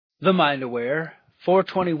The Mind Aware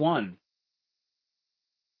 421.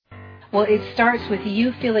 Well, it starts with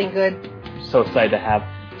you feeling good. So excited to have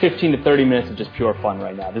 15 to 30 minutes of just pure fun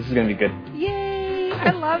right now. This is going to be good. Yay!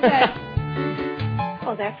 I love that.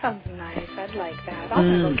 Oh, that sounds nice. I'd like that. I'm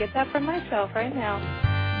going to go get that for myself right now.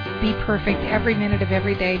 Be perfect every minute of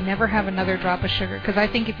every day. Never have another drop of sugar. Because I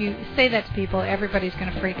think if you say that to people, everybody's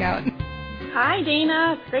going to freak out. Hi,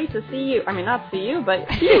 Dana. It's great to see you. I mean, not see you, but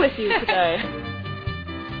be with you today.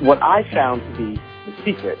 What I found to be the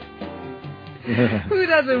secret. Who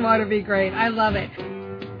doesn't want to be great? I love it.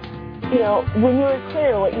 You know, when you're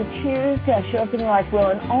clear, what you choose to show up in your life will,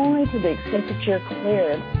 and only to the extent that you're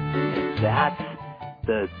clear. That's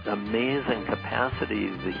the amazing capacity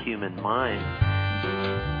of the human mind.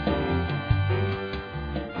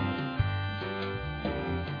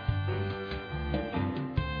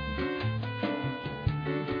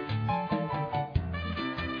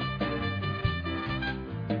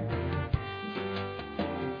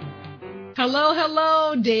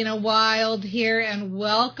 Hello, Dana Wilde here, and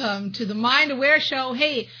welcome to the Mind Aware Show.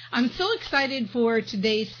 Hey, I'm so excited for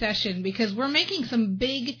today's session because we're making some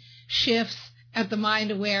big shifts at the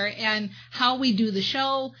Mind Aware and how we do the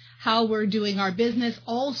show, how we're doing our business.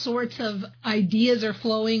 All sorts of ideas are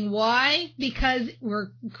flowing. Why? Because we're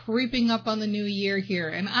creeping up on the new year here.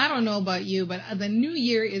 And I don't know about you, but the new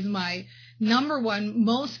year is my number one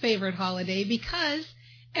most favorite holiday because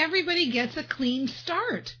everybody gets a clean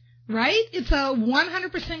start. Right? It's a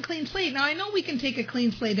 100% clean slate. Now, I know we can take a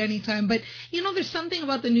clean slate anytime, but, you know, there's something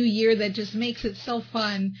about the new year that just makes it so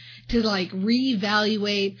fun to, like,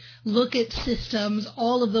 reevaluate, look at systems,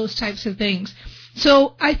 all of those types of things.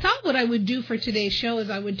 So I thought what I would do for today's show is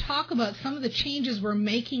I would talk about some of the changes we're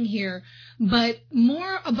making here, but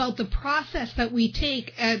more about the process that we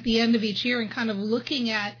take at the end of each year and kind of looking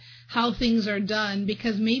at how things are done,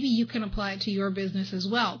 because maybe you can apply it to your business as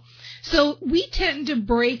well. So we tend to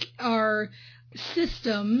break our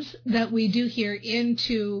systems that we do here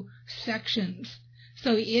into sections.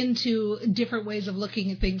 So into different ways of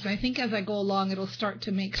looking at things. I think as I go along, it'll start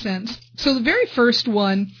to make sense. So the very first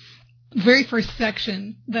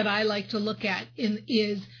section that I like to look at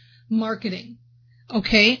is marketing.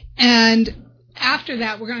 Okay? And after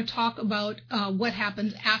that, we're going to talk about what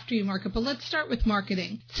happens after you market. But let's start with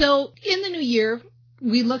marketing. So in the new year,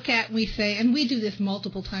 we look at, we say, and we do this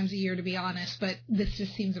multiple times a year, to be honest, but this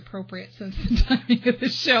just seems appropriate since the timing of the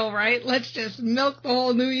show, right? Let's just milk the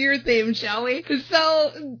whole New Year theme, shall we?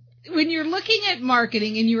 So when you're looking at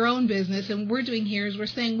marketing in your own business, and what we're doing here is we're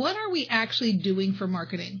saying, what are we actually doing for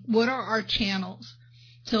marketing? What are our channels?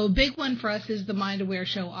 So a big one for us is the Mind Aware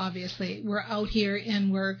Show, obviously. We're out here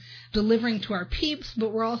and we're delivering to our peeps,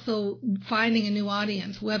 but we're also finding a new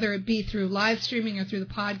audience, whether it be through live streaming or through the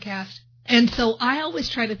podcast. And so I always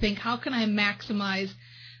try to think, how can I maximize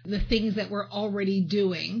the things that we're already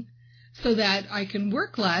doing so that I can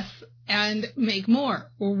work less and make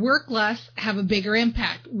more, or work less, have a bigger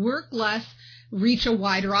impact, work less, reach a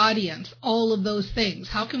wider audience, all of those things.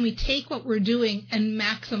 How can we take what we're doing and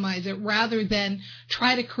maximize it rather than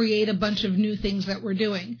try to create a bunch of new things that we're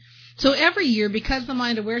doing? So every year, because the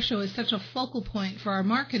Mind Aware Show is such a focal point for our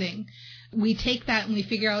marketing, we take that and we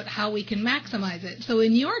figure out how we can maximize it. So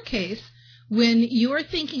in your case, when you're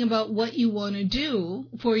thinking about what you want to do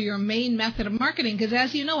for your main method of marketing, because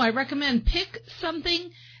as you know, I recommend pick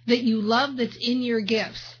something that you love that's in your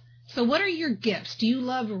gifts. So what are your gifts? Do you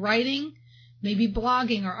love writing? Maybe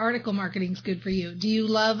blogging or article marketing is good for you. Do you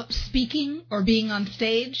love speaking or being on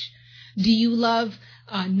stage? Do you love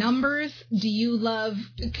numbers? Do you love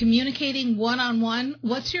communicating one-on-one?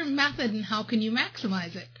 What's your method and how can you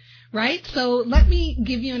maximize it? Right? So let me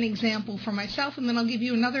give you an example for myself, and then I'll give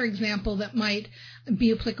you another example that might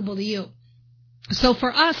be applicable to you. So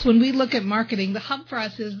for us, when we look at marketing, the hub for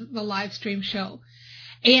us is the live stream show.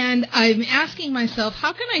 And I'm asking myself,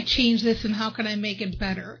 how can I change this and how can I make it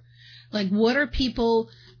better? Like, what are people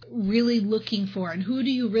really looking for, and who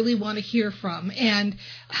do you really want to hear from, and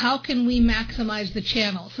how can we maximize the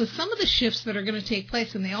channel? So some of the shifts that are going to take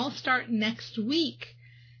place, and they all start next week,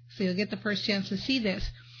 so you'll get the first chance to see this,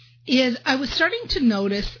 is I was starting to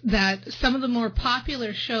notice that some of the more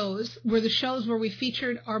popular shows were the shows where we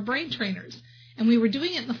featured our brain trainers. And we were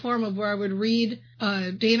doing it in the form of where I would read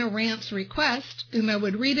Dana Rant's request, and I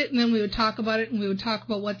would read it, and then we would talk about it, and we would talk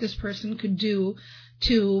about what this person could do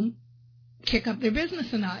to kick up their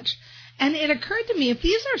business a notch. And it occurred to me, if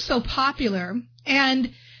these are so popular,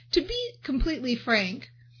 and to be completely frank,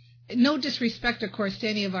 no disrespect, of course, to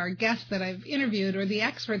any of our guests that I've interviewed or the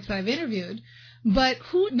experts that I've interviewed, but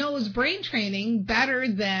who knows brain training better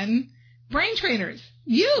than brain trainers?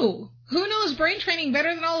 You! Who knows brain training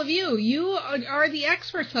better than all of you? You are the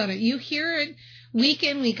experts on it. You hear it week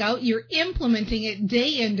in, week out. You're implementing it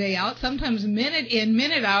day in, day out, sometimes minute in,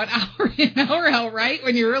 minute out, hour in, hour out, right?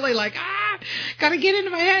 When you're really like, gotta get into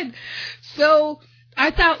my head. So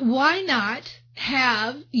I thought, why not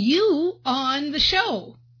have you on the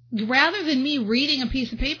show? Rather than me reading a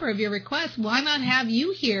piece of paper of your request, why not have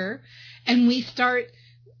you here and we start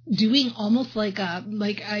doing almost like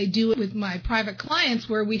I do with my private clients,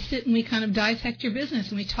 where we sit and we kind of dissect your business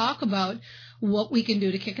and we talk about what we can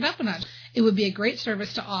do to kick it up a notch. It would be a great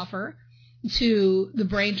service to offer to the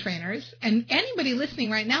brain trainers. And anybody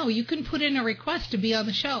listening right now, you can put in a request to be on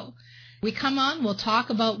the show. We come on, we'll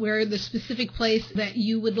talk about where the specific place that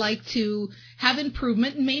you would like to have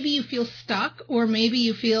improvement. Maybe you feel stuck, or maybe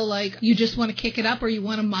you feel like you just want to kick it up, or you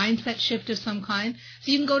want a mindset shift of some kind.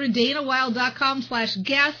 So you can go to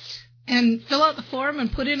danawilde.com/guest and fill out the form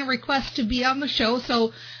and put in a request to be on the show.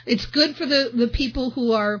 So it's good for the people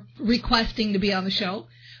who are requesting to be on the show,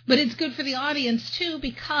 but it's good for the audience too,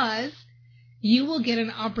 because you will get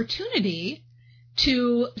an opportunity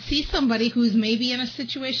to see somebody who's maybe in a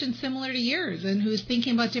situation similar to yours and who's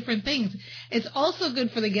thinking about different things. It's also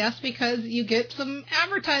good for the guest because you get some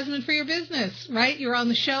advertisement for your business, right? You're on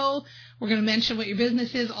the show. We're going to mention what your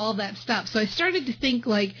business is, all that stuff. So I started to think,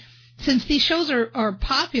 like, since these shows are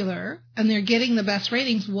popular and they're getting the best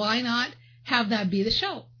ratings, why not have that be the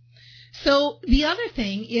show? So the other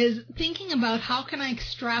thing is thinking about how can I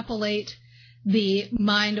extrapolate the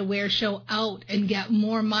Mind Aware show out and get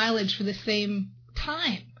more mileage for the same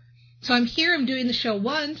time. So I'm doing the show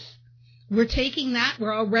once. We're taking that.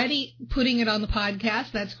 We're already putting it on the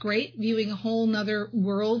podcast. That's great. Viewing a whole nother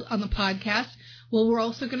world on the podcast. Well, we're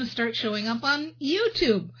also going to start showing up on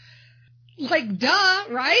YouTube. Like, duh,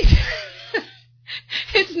 right?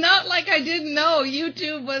 It's not like I didn't know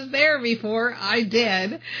YouTube was there before. I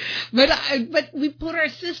did. But we put our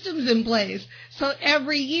systems in place. So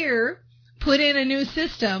every year, put in a new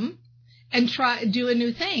system and do a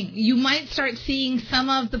new thing. You might start seeing some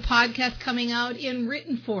of the podcasts coming out in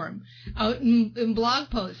written form, out in blog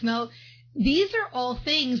posts. Now, these are all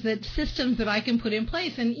things, that systems that I can put in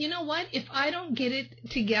place. And you know what? If I don't get it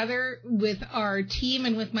together with our team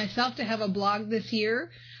and with myself to have a blog this year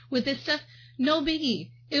with this stuff, no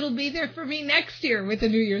biggie. It'll be there for me next year with a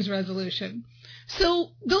New Year's resolution.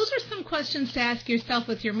 So those are some questions to ask yourself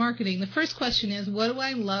with your marketing. The first question is, what do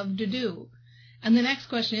I love to do? And the next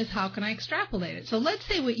question is, how can I extrapolate it? So let's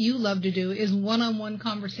say what you love to do is one-on-one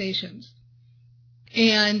conversations.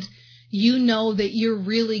 And you know that you're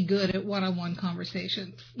really good at one-on-one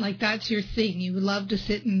conversations. Like, that's your thing. You would love to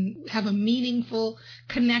sit and have a meaningful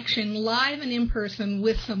connection live and in person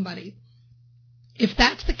with somebody. If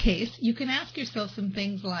that's the case, you can ask yourself some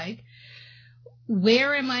things like,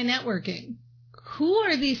 where am I networking? Who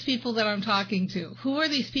are these people that I'm talking to? Who are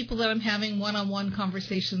these people that I'm having one-on-one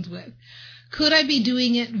conversations with? Could I be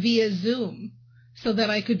doing it via Zoom so that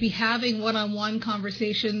I could be having one-on-one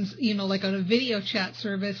conversations, like on a video chat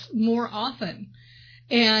service more often?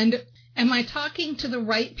 And am I talking to the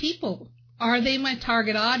right people? Are they my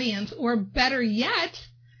target audience? Or better yet,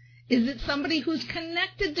 is it somebody who's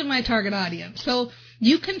connected to my target audience? So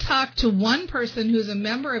you can talk to one person who's a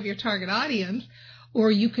member of your target audience,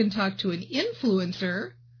 or you can talk to an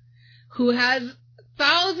influencer who has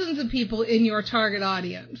thousands of people in your target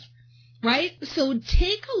audience. Right? So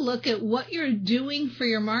take a look at what you're doing for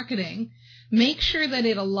your marketing. Make sure that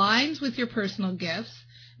it aligns with your personal gifts.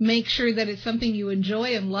 Make sure that it's something you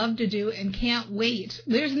enjoy and love to do and can't wait.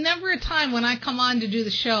 There's never a time when I come on to do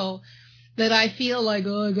the show that I feel like,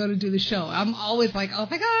 I got to do the show. I'm always like, oh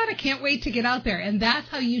my God, I can't wait to get out there. And that's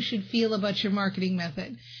how you should feel about your marketing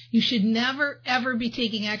method. You should never, ever be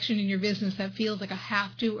taking action in your business that feels like a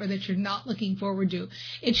have to or that you're not looking forward to.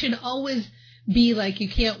 It should always be like you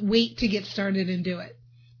can't wait to get started and do it.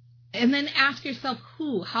 And then ask yourself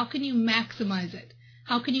how can you maximize it?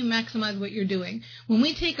 How can you maximize what you're doing? When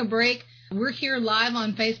we take a break, we're here live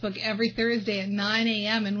on Facebook every Thursday at 9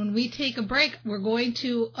 a.m. And when we take a break, we're going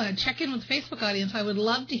to check in with the Facebook audience. I would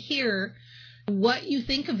love to hear what you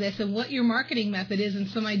think of this and what your marketing method is and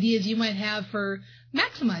some ideas you might have for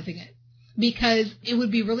maximizing it. Because it would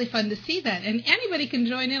be really fun to see that. And anybody can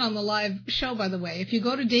join in on the live show, by the way. If you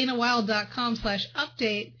go to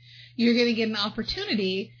danawilde.com/update, you're going to get an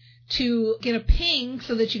opportunity to get a ping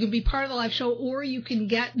so that you can be part of the live show, or you can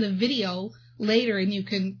get the video later and you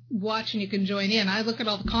can watch and you can join in. I look at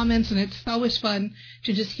all the comments and it's always fun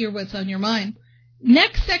to just hear what's on your mind.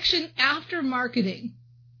 Next section, after marketing.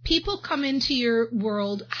 People come into your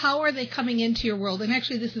world. How are they coming into your world? And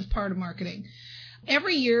actually, this is part of marketing.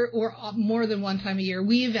 every year or more than one time a year,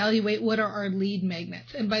 we evaluate what are our lead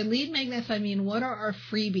magnets. And by lead magnets, I mean, what are our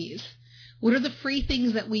freebies? What are the free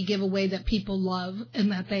things that we give away that people love and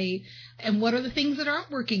what are the things that aren't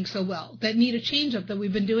working so well, that need a change up, that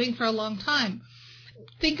we've been doing for a long time?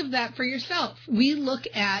 Think of that for yourself. We look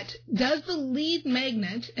at, does the lead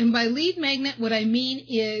magnet, and by lead magnet, what I mean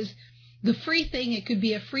is the free thing. It could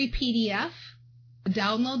be a free PDF, a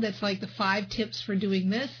download that's like the 5 tips for doing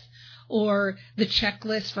this, or the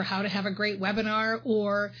checklist for how to have a great webinar,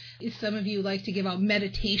 or if some of you like to give out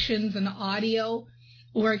meditations and audio,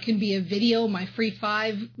 or it can be a video, my free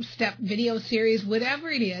 5-step video series, whatever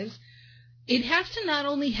it is. It has to not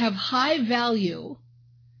only have high value,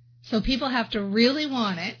 so people have to really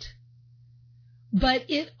want it, but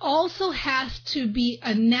it also has to be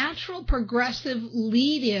a natural progressive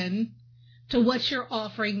lead-in to what you're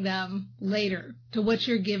offering them later, to what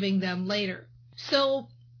you're giving them later. So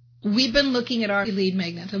we've been looking at our lead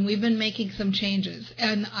magnets, and we've been making some changes.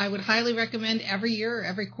 And I would highly recommend every year or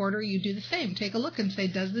every quarter you do the same. Take a look and say,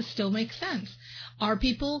 does this still make sense? Are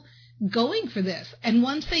people going for this? And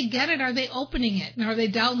once they get it, are they opening it? And are they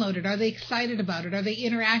downloaded? Are they excited about it? Are they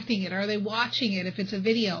interacting it? Are they watching it if it's a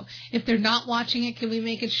video? If they're not watching it, can we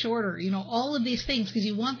make it shorter? All of these things, because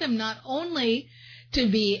you want them not only to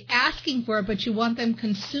be asking for it, but you want them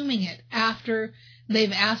consuming it after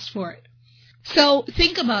they've asked for it. So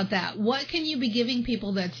think about that. What can you be giving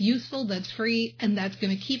people that's useful, that's free, and that's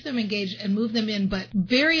going to keep them engaged and move them in? But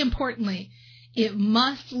very importantly, it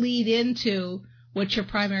must lead into what your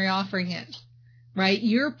primary offering is, right?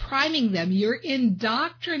 You're priming them. You're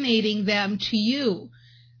indoctrinating them to you.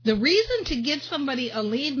 The reason to give somebody a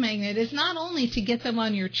lead magnet is not only to get them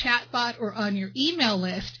on your chatbot or on your email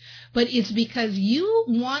list, but it's because you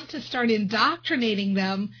want to start indoctrinating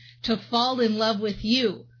them to fall in love with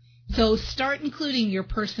you. So start including your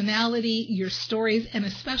personality, your stories, and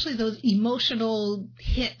especially those emotional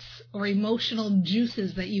hits or emotional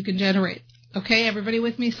juices that you can generate. Okay, everybody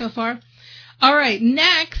with me so far? All right,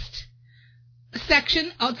 next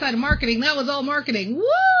section outside of marketing. That was all marketing.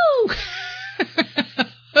 Woo!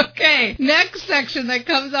 Okay, next section that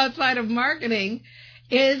comes outside of marketing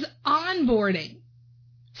is onboarding.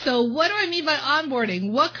 So what do I mean by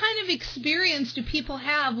onboarding? What kind of experience do people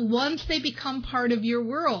have once they become part of your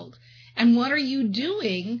world? And what are you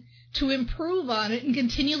doing to improve on it and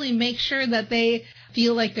continually make sure that they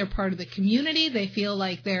feel like they're part of the community, they feel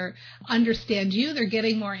like they understand you, they're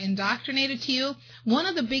getting more indoctrinated to you? One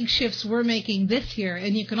of the big shifts we're making this year,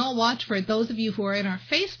 and you can all watch for it, those of you who are in our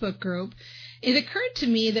Facebook group, it occurred to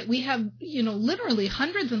me that we have, literally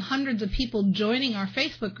hundreds and hundreds of people joining our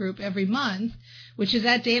Facebook group every month, which is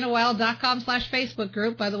at DanaWild.com/Facebook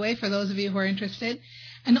group, by the way, for those of you who are interested.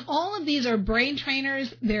 And all of these are brain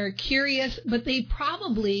trainers. They're curious, but they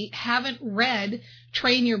probably haven't read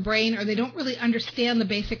Train Your Brain, or they don't really understand the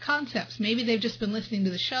basic concepts. Maybe they've just been listening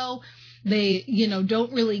to the show. They,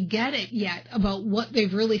 don't really get it yet about what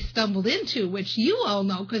they've really stumbled into, which you all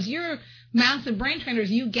know because you're massive brain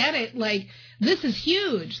trainers. You get it. Like, this is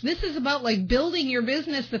huge. This is about like building your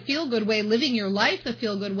business the feel-good way, living your life the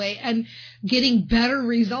feel-good way, and getting better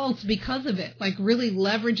results because of it. Like really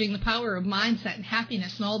leveraging the power of mindset and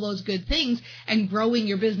happiness and all those good things and growing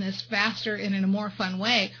your business faster and in a more fun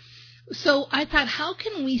way. So I thought, how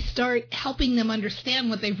can we start helping them understand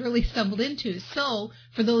what they've really stumbled into? So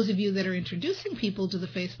for those of you that are introducing people to the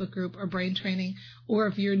Facebook group or brain training, or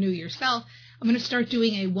if you're new yourself, I'm going to start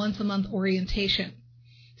doing a once-a-month orientation.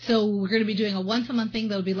 So we're going to be doing a once-a-month thing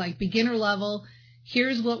that will be like beginner level.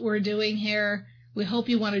 Here's what we're doing here. We hope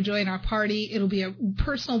you want to join our party. It'll be a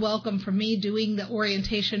personal welcome from me doing the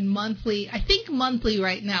orientation monthly, I think monthly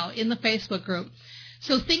right now in the Facebook group.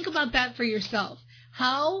 So think about that for yourself.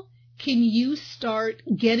 How can you start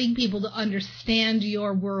getting people to understand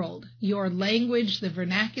your world, your language, the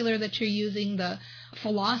vernacular that you're using, the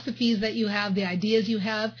philosophies that you have, the ideas you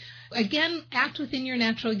have? Again, act within your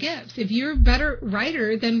natural gifts. If you're a better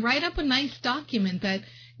writer, then write up a nice document that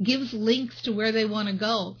gives links to where they want to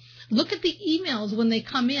go. Look at the emails when they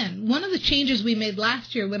come in. One of the changes we made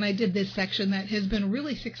last year when I did this section that has been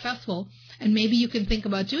really successful, and maybe you can think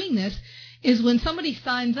about doing this, is when somebody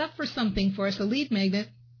signs up for something for us, a lead magnet,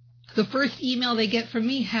 the first email they get from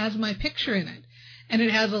me has my picture in it. And it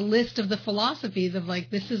has a list of the philosophies of like,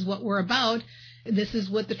 this is what we're about. This is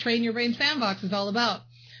what the Train Your Brain Sandbox is all about.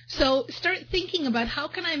 So start thinking about how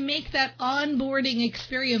can I make that onboarding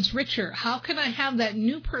experience richer? How can I have that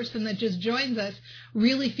new person that just joins us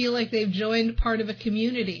really feel like they've joined part of a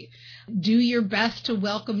community? Do your best to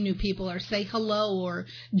welcome new people or say hello or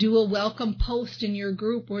do a welcome post in your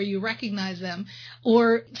group where you recognize them,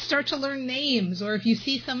 or start to learn names, or if you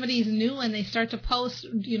see somebody's new and they start to post,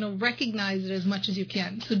 recognize it as much as you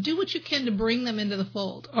can. So do what you can to bring them into the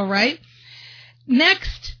fold, all right?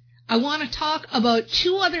 Next, I want to talk about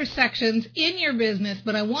 2 other sections in your business,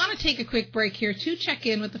 but I want to take a quick break here to check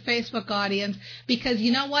in with the Facebook audience because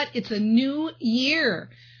you know what? It's a new year.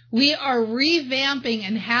 We are revamping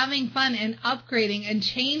and having fun and upgrading and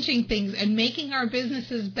changing things and making our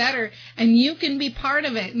businesses better, and you can be part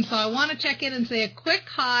of it. And so I want to check in and say a quick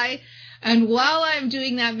hi. And while I'm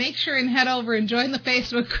doing that, make sure and head over and join the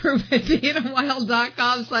Facebook group at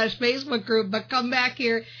DanaWild.com/Facebook group. But come back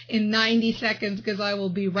here in 90 seconds because I will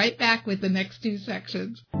be right back with the next 2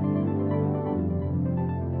 sections.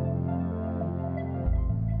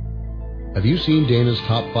 Have you seen Dana's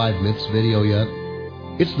Top 5 Myths video yet?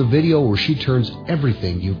 It's the video where she turns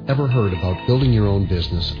everything you've ever heard about building your own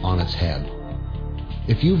business on its head.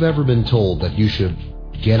 If you've ever been told that you should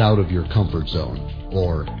get out of your comfort zone,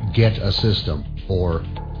 or get a system, or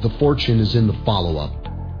the fortune is in the follow-up,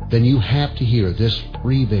 then you have to hear this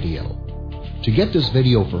free video. To get this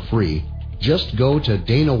video for free, just go to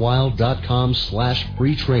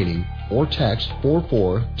DanaWild.com/free training or text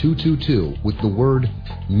 44222 with the word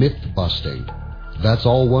myth-busting. That's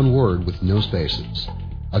all one word with no spaces.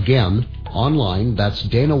 Again, online, that's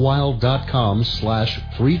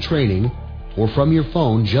DanaWild.com/free training, or from your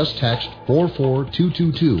phone, just text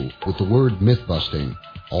 44222 with the word myth-busting,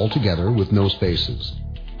 all together with no spaces.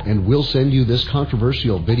 And we'll send you this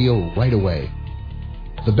controversial video right away.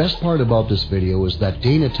 The best part about this video is that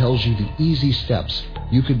Dana tells you the easy steps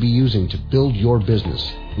you could be using to build your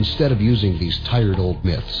business instead of using these tired old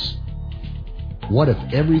myths. What if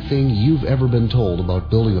everything you've ever been told about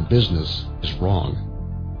building a business is wrong?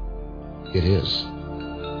 It is.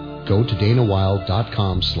 Go to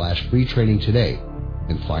DanaWild.com/free training today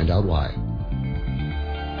and find out why.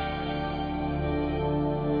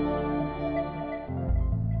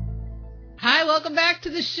 Hi, welcome back to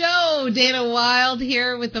the show. Dana Wild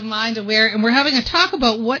here with the Mind Aware, and we're having a talk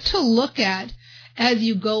about what to look at as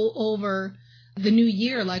you go over the new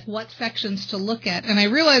year, like what sections to look at. And I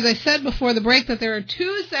realize I said before the break that there are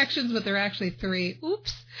 2 sections, but there are actually 3.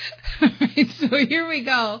 Oops. All right, so here we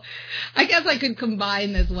go. I guess I could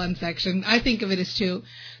combine this one section. I think of it as 2.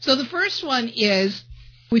 So the first one is,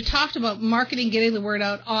 we talked about marketing, getting the word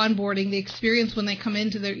out, onboarding, the experience when they come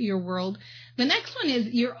into your world. The next one is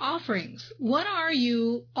your offerings. What are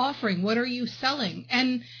you offering? What are you selling?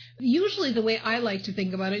 And usually the way I like to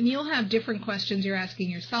think about it, and you'll have different questions you're asking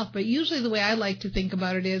yourself, but usually the way I like to think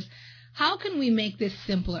about it is, how can we make this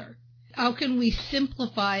simpler? How can we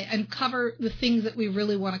simplify and cover the things that we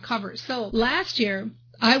really want to cover? So last year,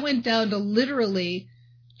 I went down to literally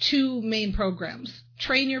 2 main programs,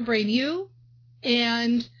 Train Your Brain U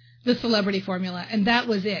and the Celebrity Formula, and that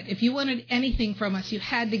was it. If you wanted anything from us, you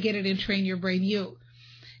had to get it in Train Your Brain U.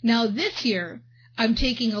 Now this year, I'm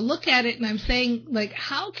taking a look at it and I'm saying, like,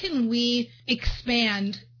 how can we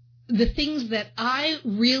expand the things that I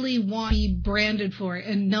really want to be branded for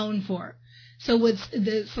and known for? So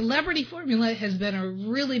the Celebrity Formula has been a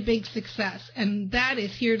really big success, and that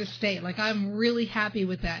is here to stay. Like, I'm really happy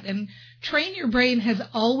with that. And Train Your Brain has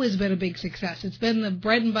always been a big success. It's been the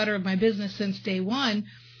bread and butter of my business since day one.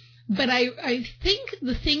 But I think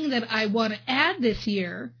the thing that I want to add this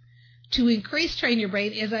year to increase Train Your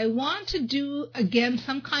Brain is I want to do, again,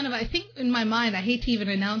 some kind of, I think in my mind, I hate to even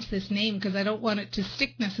announce this name because I don't want it to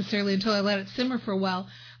stick necessarily until I let it simmer for a while,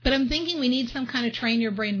 but I'm thinking we need some kind of Train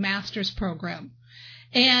Your Brain Masters program.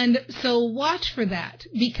 And so watch for that,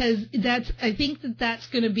 because I think that's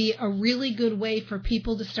going to be a really good way for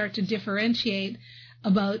people to start to differentiate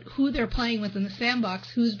about who they're playing with in the sandbox,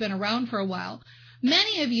 who's been around for a while.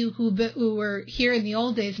 Many of you who were here in the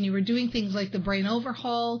old days and you were doing things like the Brain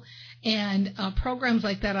Overhaul and programs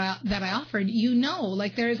like that I offered,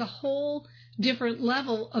 like there is a whole different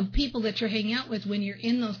level of people that you're hanging out with when you're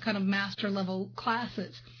in those kind of master level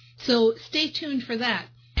classes. So stay tuned for that.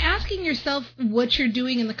 Asking yourself what you're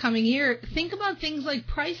doing in the coming year, think about things like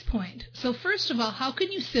price point. So first of all, how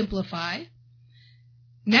can you simplify?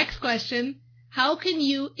 Next question, how can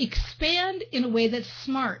you expand in a way that's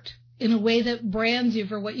smart? In a way that brands you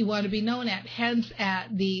for what you want to be known at, hence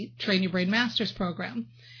at the Train Your Brain Masters program.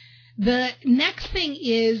 The next thing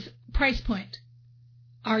is price point.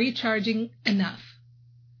 Are you charging enough?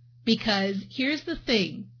 Because here's the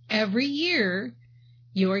thing. Every year,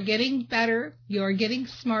 You're getting better. You're getting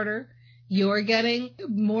smarter. You're getting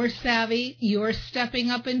more savvy. You're stepping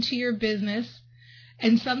up into your business.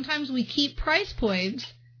 And sometimes we keep price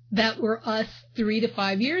points that were us 3 to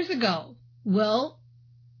 5 years ago. Well,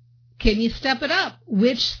 can you step it up?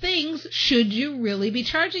 Which things should you really be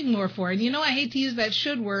charging more for? And I hate to use that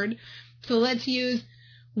should word, so let's use,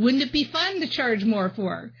 wouldn't it be fun to charge more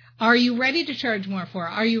for? Are you ready to charge more for?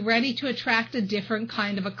 Are you ready to attract a different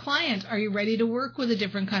kind of a client? Are you ready to work with a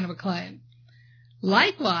different kind of a client?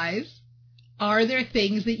 Likewise, are there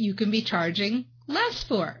things that you can be charging less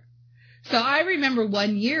for? So I remember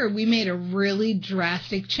one year we made a really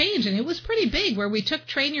drastic change, and it was pretty big, where we took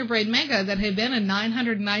Train Your Brain Mega that had been a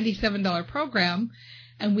 $997 program,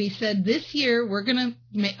 and we said this year we're going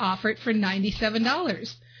to offer it for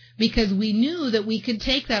 $97, because we knew that we could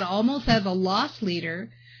take that almost as a loss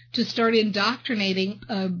leader to start indoctrinating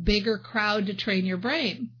a bigger crowd to train your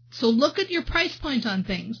brain. So look at your price point on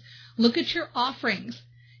things. Look at your offerings.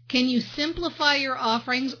 Can you simplify your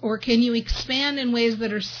offerings, or can you expand in ways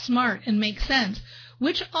that are smart and make sense?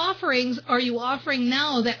 Which offerings are you offering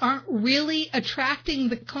now that aren't really attracting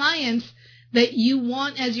the clients that you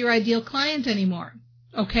want as your ideal client anymore?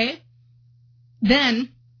 Okay?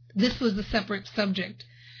 Then, this was a separate subject,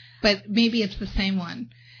 but maybe it's the same one.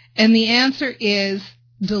 And the answer is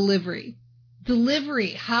delivery.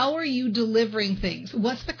 Delivery. How are you delivering things?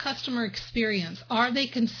 What's the customer experience? Are they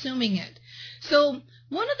consuming it? So,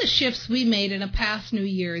 one of the shifts we made in a past new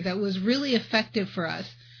year that was really effective for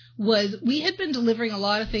us was we had been delivering a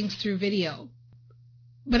lot of things through video,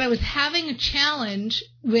 but I was having a challenge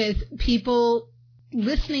with people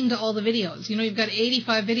listening to all the videos. You've got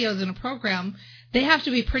 85 videos in a program. They have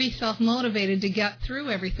to be pretty self-motivated to get through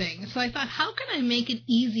everything. So I thought, how can I make it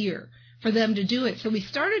easier for them to do it? So we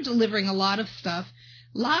started delivering a lot of stuff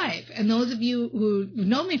live. And those of you who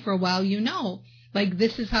know me for a while,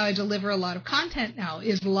 this is how I deliver a lot of content now,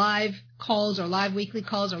 is live calls or live weekly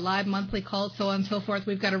calls or live monthly calls, so on and so forth.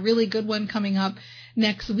 We've got a really good one coming up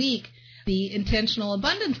next week, the Intentional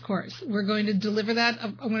Abundance course. We're going to deliver that.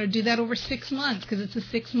 I'm going to do that over 6 months because it's a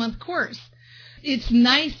 6-month course. It's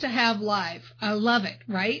nice to have live. I love it,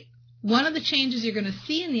 right? One of the changes you're going to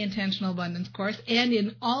see in the Intentional Abundance course and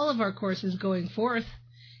in all of our courses going forth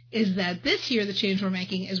is that this year the change we're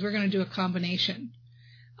making is we're going to do a combination.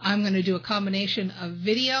 I'm going to do a combination of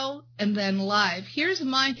video and then live. Here's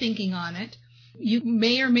my thinking on it. You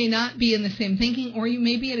may or may not be in the same thinking, or you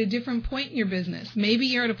may be at a different point in your business. Maybe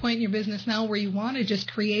you're at a point in your business now where you want to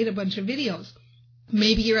just create a bunch of videos.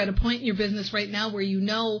 Maybe you're at a point in your business right now where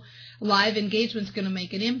live engagement's going to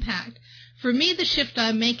make an impact. For me, the shift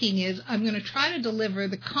I'm making is I'm going to try to deliver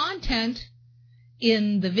the content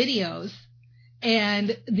in the videos,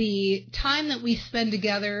 and the time that we spend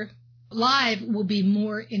together live will be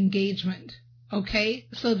more engagement, okay?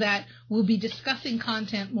 So that we'll be discussing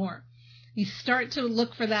content more. You start to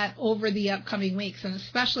look for that over the upcoming weeks, and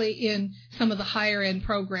especially in some of the higher end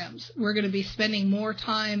programs. We're going to be spending more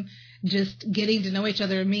time just getting to know each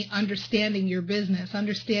other and me understanding your business,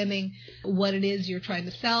 understanding what it is you're trying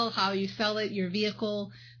to sell, how you sell it, your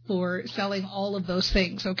vehicle for selling all of those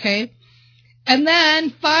things, okay? And then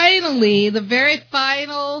finally, the very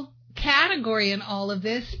final category in all of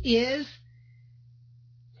this is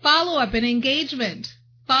follow-up and engagement.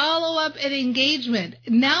 Follow-up and engagement.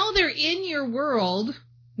 Now they're in your world.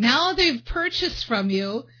 Now they've purchased from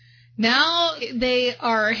you. Now they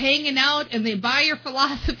are hanging out and they buy your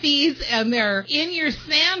philosophies and they're in your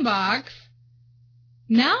sandbox.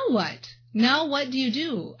 Now what? Now what do you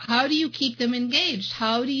do? How do you keep them engaged?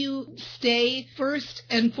 How do you stay first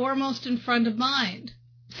and foremost in front of mind?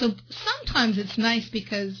 So sometimes it's nice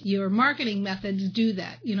because your marketing methods do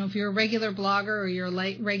that. If you're a regular blogger or you're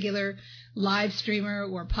a regular live streamer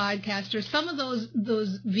or podcaster, some of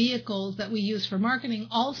those vehicles that we use for marketing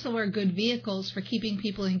also are good vehicles for keeping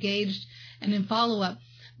people engaged and in follow-up.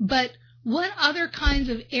 But what other kinds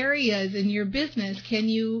of areas in your business can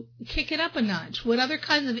you kick it up a notch? What other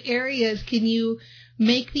kinds of areas can you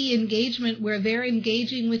make the engagement where they're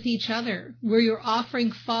engaging with each other, where you're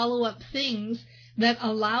offering follow-up things that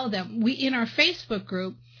allow them? In our Facebook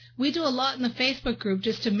group, we do a lot in the Facebook group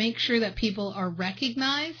just to make sure that people are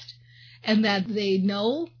recognized and that they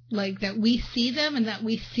know, that we see them and that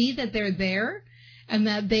we see that they're there and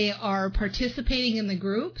that they are participating in the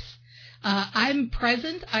groups. I'm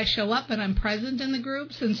present. I show up and I'm present in the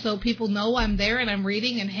groups, and so people know I'm there and I'm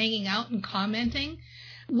reading and hanging out and commenting.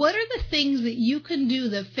 What are the things that you can do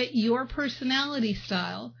that fit your personality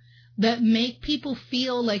style that make people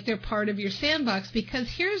feel like they're part of your sandbox? Because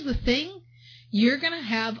here's the thing, you're going to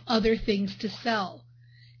have other things to sell.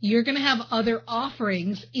 you're going to have other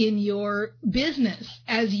offerings in your business.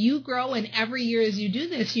 As you grow, and every year as you do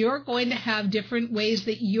this, you're going to have different ways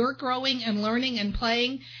that you're growing and learning and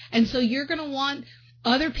playing. And so you're going to want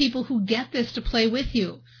other people who get this to play with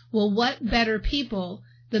you. Well, what better people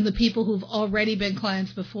than the people who've already been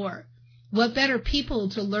clients before? What better people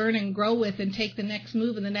to learn and grow with and take the next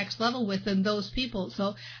move and the next level with than those people?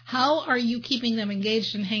 So how are you keeping them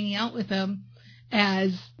engaged and hanging out with them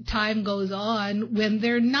as time goes on when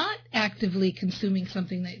they're not actively consuming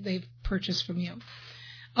something that they've purchased from you?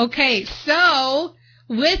 Okay, so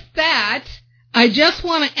with that, I just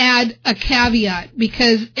want to add a caveat,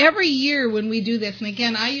 because every year when we do this, and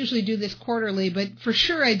again, I usually do this quarterly, but for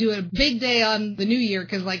sure I do it a big day on the new year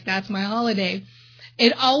because, like, that's my holiday.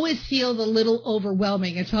 It always feels a little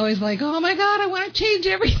overwhelming. It's always like, oh my God, I want to change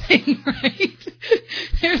everything, right?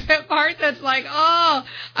 There's that part that's like, oh,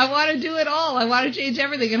 I want to do it all. I want to change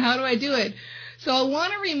everything. And how do I do it? So I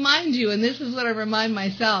want to remind you, and this is what I remind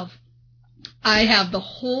myself, I have the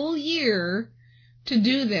whole year to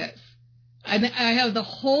do this. I have the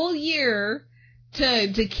whole year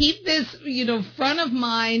to keep this, front of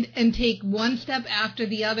mind and take one step after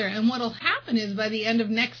the other. And what'll happen is by the end of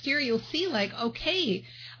next year, you'll see like, okay,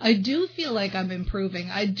 I do feel like I'm improving.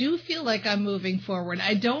 I do feel like I'm moving forward.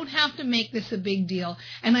 I don't have to make this a big deal.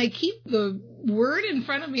 And I keep the word in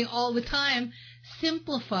front of me all the time,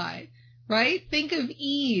 simplify. Right? Think of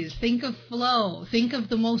ease. Think of flow. Think of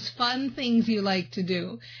the most fun things you like to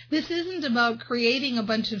do. This isn't about creating a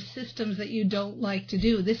bunch of systems that you don't like to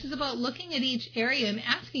do. This is about looking at each area and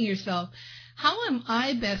asking yourself, how am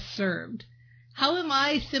I best served? How am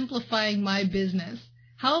I simplifying my business?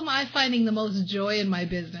 How am I finding the most joy in my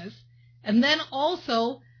business? And then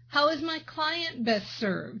also, how is my client best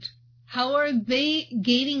served? How are they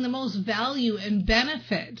gaining the most value and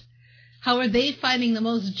benefit? How are they finding the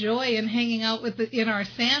most joy in hanging out in our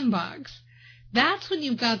sandbox? That's when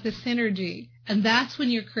you've got the synergy, and that's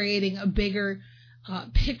when you're creating a bigger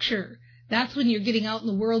picture. That's when you're getting out in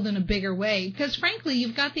the world in a bigger way. Because frankly,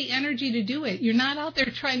 you've got the energy to do it. You're not out there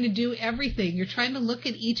trying to do everything. You're trying to look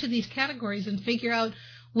at each of these categories and figure out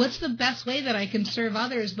what's the best way that I can serve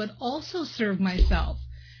others, but also serve myself.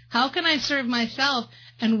 How can I serve myself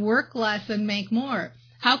and work less and make more?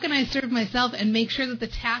 How can I serve myself and make sure that the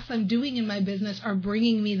tasks I'm doing in my business are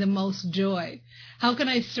bringing me the most joy? How can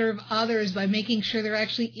I serve others by making sure they're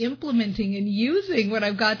actually implementing and using what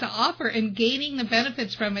I've got to offer and gaining the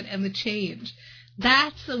benefits from it and the change?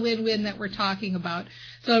 That's the win-win that we're talking about.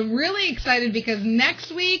 So I'm really excited because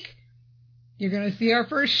next week you're going to see our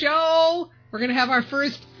first show. We're going to have our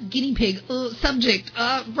first guinea pig subject,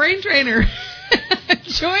 brain trainer,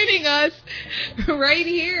 joining us right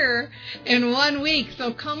here in 1 week.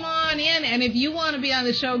 So come on in. And if you want to be on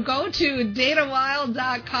the show, go to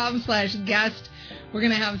danawild.com/guest. We're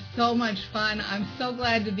going to have so much fun. I'm so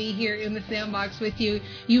glad to be here in the sandbox with you.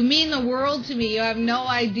 You mean the world to me. You have no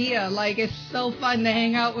idea. Like, it's so fun to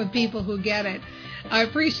hang out with people who get it. I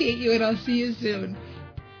appreciate you, and I'll see you soon.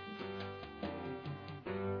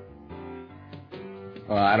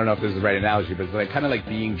 I don't know if this is the right analogy, but it's like kind of like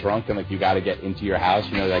being drunk and like you got to get into your house.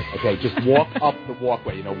 Like, okay, just walk up the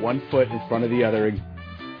walkway. 1 foot in front of the other.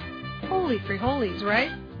 Holy free holies,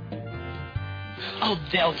 right? Oh,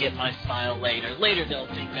 they'll get my smile later. Later they'll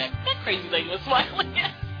think that crazy lady was smiling.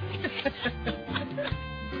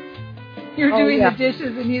 You're doing the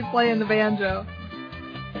dishes and he's playing the banjo.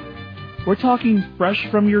 We're talking fresh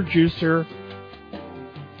from your juicer.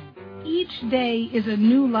 Each day is a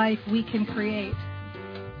new life we can create.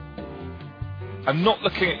 And not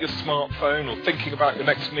looking at your smartphone or thinking about your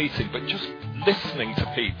next meeting, but just listening to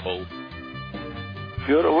people. If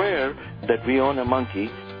you're aware that we own a monkey.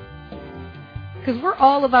 Because we're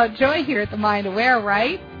all about joy here at the Mind Aware,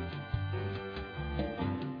 right?